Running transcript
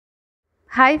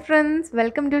Hi friends,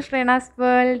 welcome to ശ്രേണാസ്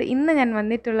world. ഇന്ന് ഞാൻ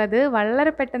വന്നിട്ടുള്ളത്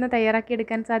വളരെ പെട്ടെന്ന്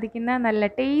തയ്യാറാക്കിയെടുക്കാൻ സാധിക്കുന്ന നല്ല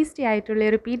ടേസ്റ്റി ആയിട്ടുള്ള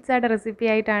ഒരു പിസ്സയുടെ റെസിപ്പി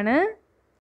ആയിട്ടാണ്.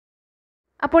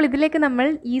 അപ്പോൾ ഇതിലേക്ക് നമ്മൾ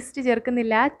ഈസ്റ്റ്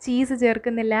ചേർക്കുന്നില്ല, ചീസ്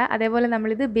ചേർക്കുന്നില്ല, അതേപോലെ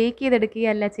നമ്മളിത് ബേക്ക്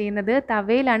ചെയ്തെടുക്കുകയല്ല ചെയ്യുന്നത്,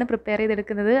 തവയിലാണ് പ്രിപ്പയർ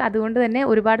ചെയ്തെടുക്കുന്നത്. അതുകൊണ്ട് തന്നെ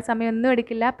ഒരുപാട് സമയമൊന്നും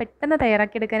എടുക്കില്ല, പെട്ടെന്ന്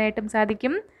തയ്യാറാക്കിയെടുക്കാനായിട്ടും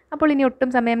സാധിക്കും. അപ്പോൾ ഇനി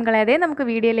ഒട്ടും സമയം കളയാതെ നമുക്ക്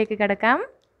വീഡിയോയിലേക്ക് കിടക്കാം.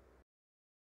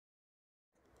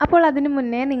 അപ്പോൾ അതിനു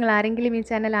മുന്നേ നിങ്ങൾ ആരെങ്കിലും ഈ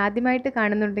ചാനൽ ആദ്യമായിട്ട്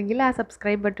കാണുന്നുണ്ടെങ്കിൽ ആ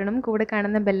സബ്സ്ക്രൈബ് ബട്ടണും കൂടെ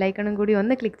കാണുന്ന ബെല്ലൈക്കണും കൂടി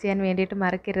ഒന്ന് ക്ലിക്ക് ചെയ്യാൻ വേണ്ടിയിട്ട്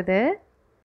മറക്കരുത്.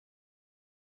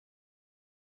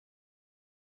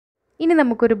 ഇനി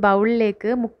നമുക്കൊരു ബൗളിലേക്ക്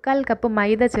 3/4 കപ്പ്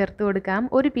മൈദ ചേർത്ത് കൊടുക്കാം.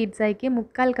 ഒരു പിസ്സയ്ക്ക്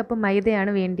 3/4 കപ്പ്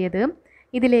മൈദയാണ് വേണ്ടിയത്.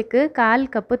 ഇതിലേക്ക് 1/4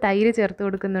 കപ്പ് തൈര് ചേർത്ത്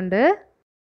കൊടുക്കുന്നുണ്ട്.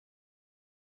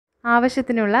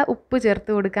 ആവശ്യത്തിനുള്ള ഉപ്പ്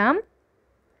ചേർത്ത് കൊടുക്കാം.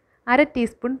 1/2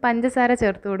 ടീസ്പൂൺ പഞ്ചസാര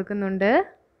ചേർത്ത് കൊടുക്കുന്നുണ്ട്.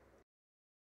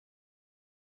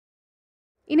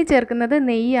 ഇനി ചേർക്കുന്നത്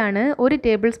നെയ്യാണ്. 1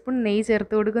 ടേബിൾ സ്പൂൺ നെയ്യ്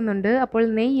ചേർത്ത് കൊടുക്കുന്നുണ്ട്. അപ്പോൾ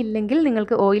നെയ്യ് ഇല്ലെങ്കിൽ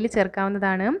നിങ്ങൾക്ക് ഓയിൽ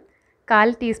ചേർക്കാവുന്നതാണ്.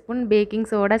 1/4 ടീസ്പൂൺ ബേക്കിംഗ്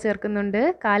സോഡ ചേർക്കുന്നുണ്ട്.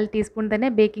 1/4 ടീസ്പൂൺ തന്നെ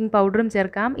ബേക്കിംഗ് പൗഡറും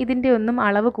ചേർക്കാം. ഇതിൻ്റെ ഒന്നും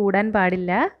അളവ് കൂടാൻ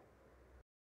പാടില്ല.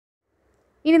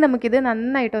 ഇനി നമുക്കിത്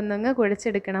നന്നായിട്ടൊന്നങ്ങ്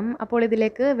കുഴച്ചെടുക്കണം. അപ്പോൾ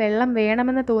ഇതിലേക്ക് വെള്ളം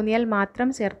വേണമെന്ന് തോന്നിയാൽ മാത്രം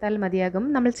ചേർത്താൽ മതിയാകും.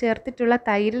 നമ്മൾ ചേർത്തിട്ടുള്ള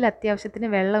തൈരിൽ അത്യാവശ്യത്തിന്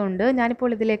വെള്ളമുണ്ട്.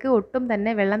 ഞാനിപ്പോൾ ഇതിലേക്ക് ഒട്ടും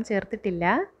തന്നെ വെള്ളം ചേർത്തിട്ടില്ല.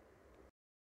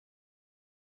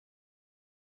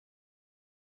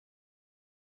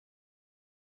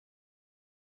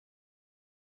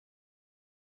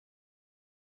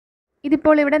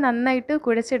 ഇതിപ്പോൾ ഇവിടെ നന്നായിട്ട്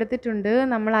കുഴച്ചെടുത്തിട്ടുണ്ട്.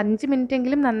 നമ്മൾ 5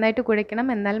 മിനിറ്റെങ്കിലും നന്നായിട്ട് കുഴയ്ക്കണം.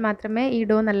 എന്നാൽ മാത്രമേ ഈ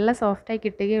ഡോ നല്ല സോഫ്റ്റായി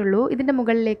കിട്ടുകയുള്ളൂ. ഇതിൻ്റെ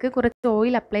മുകളിലേക്ക് കുറച്ച്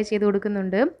ഓയിൽ അപ്ലൈ ചെയ്ത്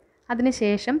കൊടുക്കുന്നുണ്ട്.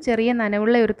 അതിനുശേഷം ചെറിയ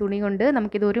നനവുള്ള ഒരു തുണി കൊണ്ട്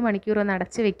നമുക്കിത് 1 മണിക്കൂർ ഒന്ന്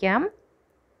അടച്ച് വെക്കാം.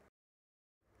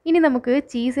 ഇനി നമുക്ക്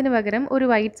ചീസിന് പകരം ഒരു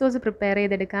വൈറ്റ് സോസ് പ്രിപ്പയർ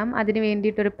ചെയ്തെടുക്കാം. അതിന്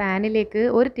വേണ്ടിയിട്ടൊരു പാനിലേക്ക്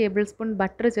 1 ടേബിൾ സ്പൂൺ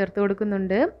ബട്ടർ ചേർത്ത്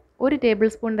കൊടുക്കുന്നുണ്ട്. 1 ടേബിൾ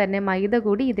സ്പൂൺ തന്നെ മൈദ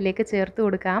കൂടി ഇതിലേക്ക് ചേർത്ത്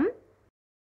കൊടുക്കാം.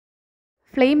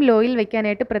 ഫ്ലെയിം ലോയിൽ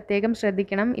വെക്കാനായിട്ട് പ്രത്യേകം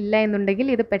ശ്രദ്ധിക്കണം. ഇല്ല എന്നുണ്ടെങ്കിൽ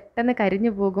ഇത് പെട്ടെന്ന്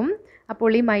കരിഞ്ഞു പോകും.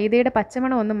 അപ്പോൾ ഈ മൈദയുടെ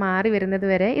പച്ചമണം ഒന്ന് മാറി വരുന്നത്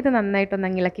വരെ ഇത് നന്നായിട്ടൊന്ന്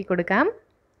ഇളക്കി കൊടുക്കാം.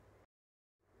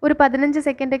 ഒരു 15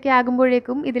 സെക്കൻഡൊക്കെ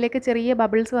ആകുമ്പോഴേക്കും ഇതിലേക്ക് ചെറിയ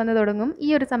ബബിൾസ് വന്ന് തുടങ്ങും.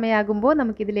 ഈ ഒരു സമയമാകുമ്പോൾ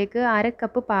നമുക്കിതിലേക്ക് 1/2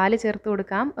 കപ്പ് പാല് ചേർത്ത്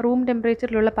കൊടുക്കാം. റൂം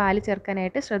ടെമ്പറേച്ചറിലുള്ള പാല്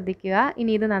ചേർക്കാനായിട്ട് ശ്രദ്ധിക്കുക.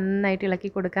 ഇനി ഇത് നന്നായിട്ട്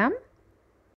ഇളക്കി കൊടുക്കാം.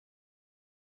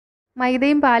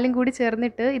 മൈദയും പാലും കൂടി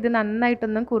ചേർന്നിട്ട് ഇത്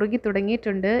നന്നായിട്ടൊന്നും കുറുകി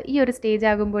തുടങ്ങിയിട്ടുണ്ട്. ഈ ഒരു സ്റ്റേജ്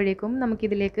ആകുമ്പോഴേക്കും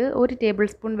നമുക്കിതിലേക്ക് 1 ടേബിൾ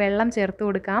സ്പൂൺ വെള്ളം ചേർത്ത്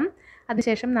കൊടുക്കാം.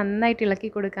 അതിനുശേഷം നന്നായിട്ട് ഇളക്കി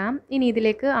കൊടുക്കാം. ഇനി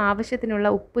ഇതിലേക്ക് ആവശ്യത്തിനുള്ള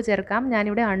ഉപ്പ് ചേർക്കാം.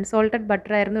 ഞാനിവിടെ അൺസോൾട്ടഡ്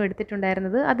ബട്ടർ ആയിരുന്നു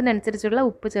എടുത്തിട്ടുണ്ടായിരുന്നത്. അതിനനുസരിച്ചുള്ള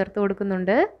ഉപ്പ് ചേർത്ത്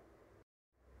കൊടുക്കുന്നുണ്ട്.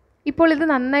 ഇപ്പോൾ ഇത്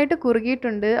നന്നായിട്ട്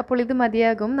കുറുകിയിട്ടുണ്ട്. അപ്പോൾ ഇത്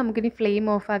മതിയാകും. നമുക്കിനി ഫ്ലെയിം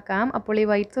ഓഫാക്കാം. അപ്പോൾ ഈ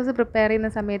വൈറ്റ് സോസ് പ്രിപ്പയർ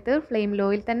ചെയ്യുന്ന സമയത്ത് ഫ്ലെയിം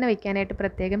ലോയിൽ തന്നെ വെക്കാനായിട്ട്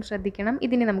പ്രത്യേകം ശ്രദ്ധിക്കണം.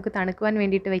 ഇതിനി നമുക്ക് തണുക്കുവാൻ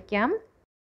വേണ്ടിയിട്ട് വയ്ക്കാം.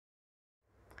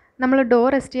 നമ്മൾ ഡോ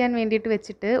റെസ്റ്റ് ചെയ്യാൻ വേണ്ടിയിട്ട്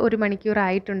വെച്ചിട്ട് 1 മണിക്കൂർ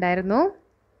ആയിട്ടുണ്ടായിരുന്നു.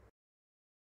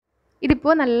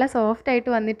 ഇതിപ്പോൾ നല്ല സോഫ്റ്റ് ആയിട്ട്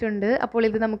വന്നിട്ടുണ്ട്. അപ്പോൾ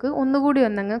ഇത് നമുക്ക് ഒന്നുകൂടി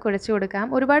ഒന്നങ്ങ് കുഴച്ച് കൊടുക്കാം.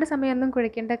 ഒരുപാട് സമയമൊന്നും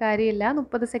കുഴക്കേണ്ട കാര്യമില്ല.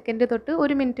 30 സെക്കൻഡ് തൊട്ട്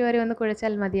 1 മിനിറ്റ് വരെ ഒന്ന്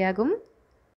കുഴച്ചാൽ മതിയാകും.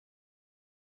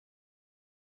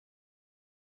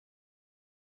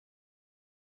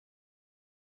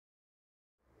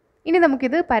 ഇനി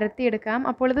നമുക്കിത് പരത്തിയെടുക്കാം.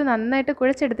 അപ്പോൾ ഇത് നന്നായിട്ട്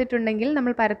കുഴച്ചെടുത്തിട്ടുണ്ടെങ്കിൽ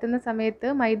നമ്മൾ പരത്തുന്ന സമയത്ത്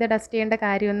മൈദ ഡസ്റ്റ് ചെയ്യേണ്ട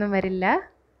കാര്യമൊന്നും വരില്ല.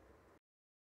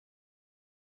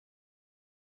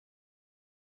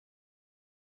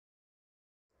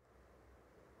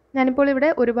 ഞാനിപ്പോൾ ഇവിടെ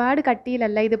ഒരുപാട്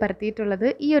കട്ടിയിലല്ല ഇത് പരത്തിയിട്ടുള്ളത്.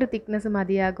 ഈ ഒരു തിക്നെസ്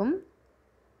മതിയാകും.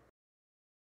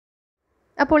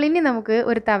 അപ്പോൾ ഇനി നമുക്ക്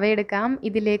ഒരു തവ എടുക്കാം.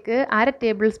 ഇതിലേക്ക് 1/2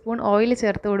 ടേബിൾ സ്പൂൺ ഓയിൽ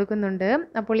ചേർത്ത് കൊടുക്കുന്നുണ്ട്.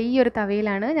 അപ്പോൾ ഈ ഒരു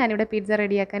തവയിലാണ് ഞാനിവിടെ പിസ്സ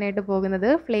റെഡിയാക്കാനായിട്ട് പോകുന്നത്.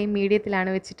 ഫ്ലെയിം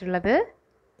മീഡിയത്തിലാണ് വെച്ചിട്ടുള്ളത്.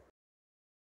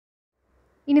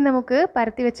 ഇനി നമുക്ക്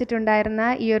പരത്തി വെച്ചിട്ടുണ്ടായിരുന്ന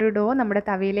ഈ ഒരു ഡോ നമ്മുടെ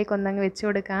തവയിലേക്ക് ഒന്നങ്ങ് വെച്ച്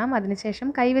കൊടുക്കാം.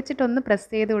 അതിനുശേഷം കൈ വെച്ചിട്ടൊന്ന് പ്രസ്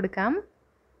ചെയ്ത് കൊടുക്കാം.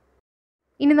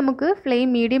 ഇനി നമുക്ക് ഫ്ലെയിം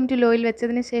മീഡിയം ടു ലോയിൽ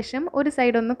വെച്ചതിന് ശേഷം ഒരു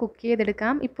സൈഡ് ഒന്ന് കുക്ക്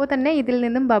ചെയ്തെടുക്കാം. ഇപ്പോൾ തന്നെ ഇതിൽ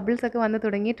നിന്നും ബബിൾസ് ഒക്കെ വന്ന്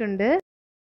തുടങ്ങിയിട്ടുണ്ട്.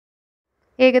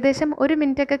 ഏകദേശം 1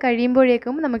 മിനിറ്റ് ഒക്കെ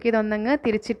കഴിയുമ്പോഴേക്കും നമുക്കിതൊന്നങ്ങ്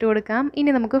തിരിച്ചിട്ട് കൊടുക്കാം.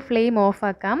 ഇനി നമുക്ക് ഫ്ലെയിം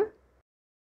ഓഫാക്കാം.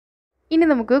 ഇനി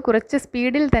നമുക്ക് കുറച്ച്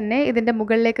സ്പീഡിൽ തന്നെ ഇതിൻ്റെ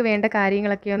മുകളിലേക്ക് വേണ്ട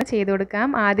കാര്യങ്ങളൊക്കെ ഒന്ന് ചെയ്ത് കൊടുക്കാം.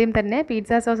 ആദ്യം തന്നെ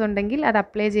പിസ്സ സോസ് ഉണ്ടെങ്കിൽ അത്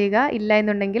അപ്ലൈ ചെയ്യുക. ഇല്ല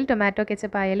എന്നുണ്ടെങ്കിൽ ടൊമാറ്റോ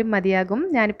കെച്ചപ്പ് ആയാലും മതിയാകും.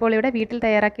 ഞാനിപ്പോൾ ഇവിടെ വീട്ടിൽ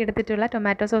തയ്യാറാക്കി എടുത്തിട്ടുള്ള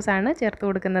ടൊമാറ്റോ സോസാണ് ചേർത്ത്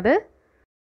കൊടുക്കുന്നത്.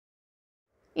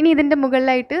 ഇനി ഇതിൻ്റെ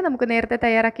മുകളിലായിട്ട് നമുക്ക് നേരത്തെ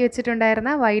തയ്യാറാക്കി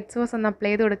വെച്ചിട്ടുണ്ടായിരുന്ന വൈറ്റ് സോസ് ഒന്ന്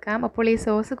അപ്ലൈ ചെയ്ത് കൊടുക്കാം. അപ്പോൾ ഈ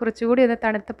സോസ് കുറച്ചുകൂടി ഒന്ന്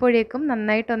തണുത്തപ്പോഴേക്കും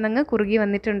നന്നായിട്ടൊന്നങ്ങ് കുറുകി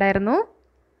വന്നിട്ടുണ്ടായിരുന്നു.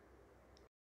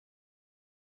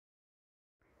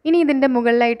 ഇനി ഇതിൻ്റെ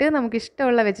മുകളിലായിട്ട് നമുക്ക്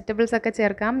ഇഷ്ടമുള്ള വെജിറ്റബിൾസ് ഒക്കെ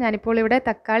ചേർക്കാം. ഞാനിപ്പോൾ ഇവിടെ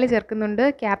തക്കാളി ചേർക്കുന്നുണ്ട്,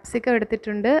 ക്യാപ്സിക്കം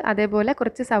എടുത്തിട്ടുണ്ട്, അതേപോലെ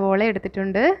കുറച്ച് സവോള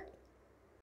എടുത്തിട്ടുണ്ട്.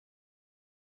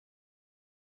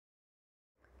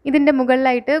 ഇതിൻ്റെ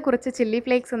മുകളിലായിട്ട് കുറച്ച് ചില്ലി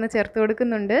ഫ്ലേക്സ് ഒന്ന് ചേർത്ത്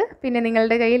കൊടുക്കുന്നുണ്ട്. പിന്നെ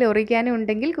നിങ്ങളുടെ കയ്യിൽ ഒറിഗാനോ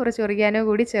ഉണ്ടെങ്കിൽ കുറച്ച് ഒറിഗാനോ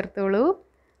കൂടി ചേർത്തോളൂ.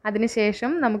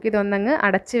 അതിനുശേഷം നമുക്കിതൊന്നങ്ങ്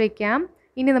അടച്ച് വയ്ക്കാം.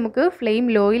 ഇനി നമുക്ക് ഫ്ലെയിം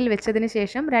ലോയിൽ വെച്ചതിന്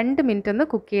ശേഷം 2 മിനിറ്റ് ഒന്ന്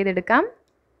കുക്ക് ചെയ്തെടുക്കാം.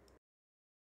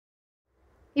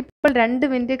 ഇപ്പോൾ 2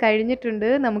 മിനിറ്റ് കഴിഞ്ഞിട്ടുണ്ട്.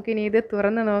 നമുക്കിനി ഇത്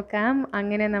തുറന്ന് നോക്കാം.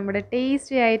 അങ്ങനെ നമ്മുടെ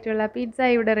ടേസ്റ്റി ആയിട്ടുള്ള പിസ്സ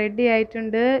ഇവിടെ റെഡി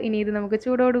ആയിട്ടുണ്ട്. ഇനി ഇത് നമുക്ക്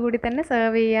ചൂടോടുകൂടി തന്നെ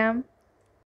സെർവ് ചെയ്യാം.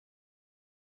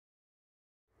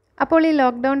 അപ്പോൾ ഈ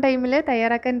ലോക്ക്ഡൗൺ ടൈമിൽ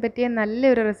തയ്യാറാക്കാൻ പറ്റിയ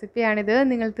നല്ലൊരു റെസിപ്പിയാണിത്.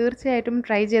 നിങ്ങൾ തീർച്ചയായിട്ടും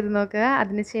ട്രൈ ചെയ്ത് നോക്കുക.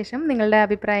 അതിനുശേഷം നിങ്ങളുടെ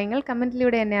അഭിപ്രായങ്ങൾ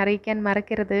കമൻറ്റിലൂടെ എന്നെ അറിയിക്കാൻ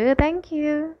മറക്കരുത്. Thank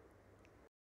you.